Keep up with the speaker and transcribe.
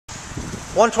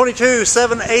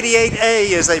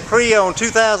122-788A is a pre-owned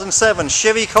 2007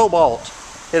 Chevy Cobalt.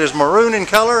 It is maroon in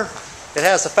color. It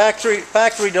has the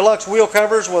factory deluxe wheel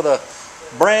covers with a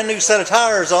brand new set of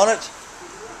tires on it.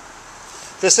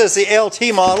 This is the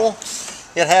LT model.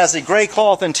 It has the gray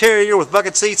cloth interior with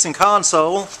bucket seats and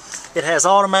console. It has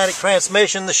automatic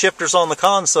transmission, the shifters on the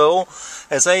console,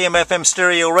 has AM/FM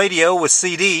stereo radio with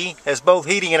CD, has both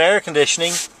heating and air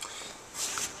conditioning,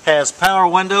 has power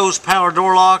windows, power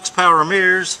door locks, power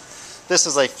mirrors. This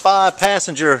is a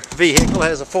 5-passenger vehicle,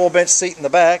 has a full bench seat in the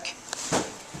back.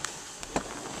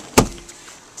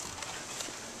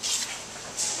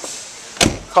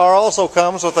 Car also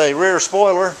comes with a rear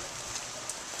spoiler.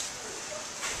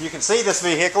 You can see this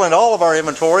vehicle and all of our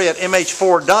inventory at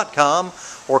mhford.com,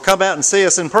 or come out and see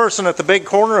us in person at the big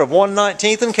corner of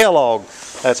 119th and Kellogg.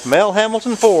 That's Mel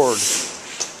Hamilton Ford.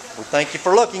 We thank you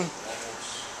for looking.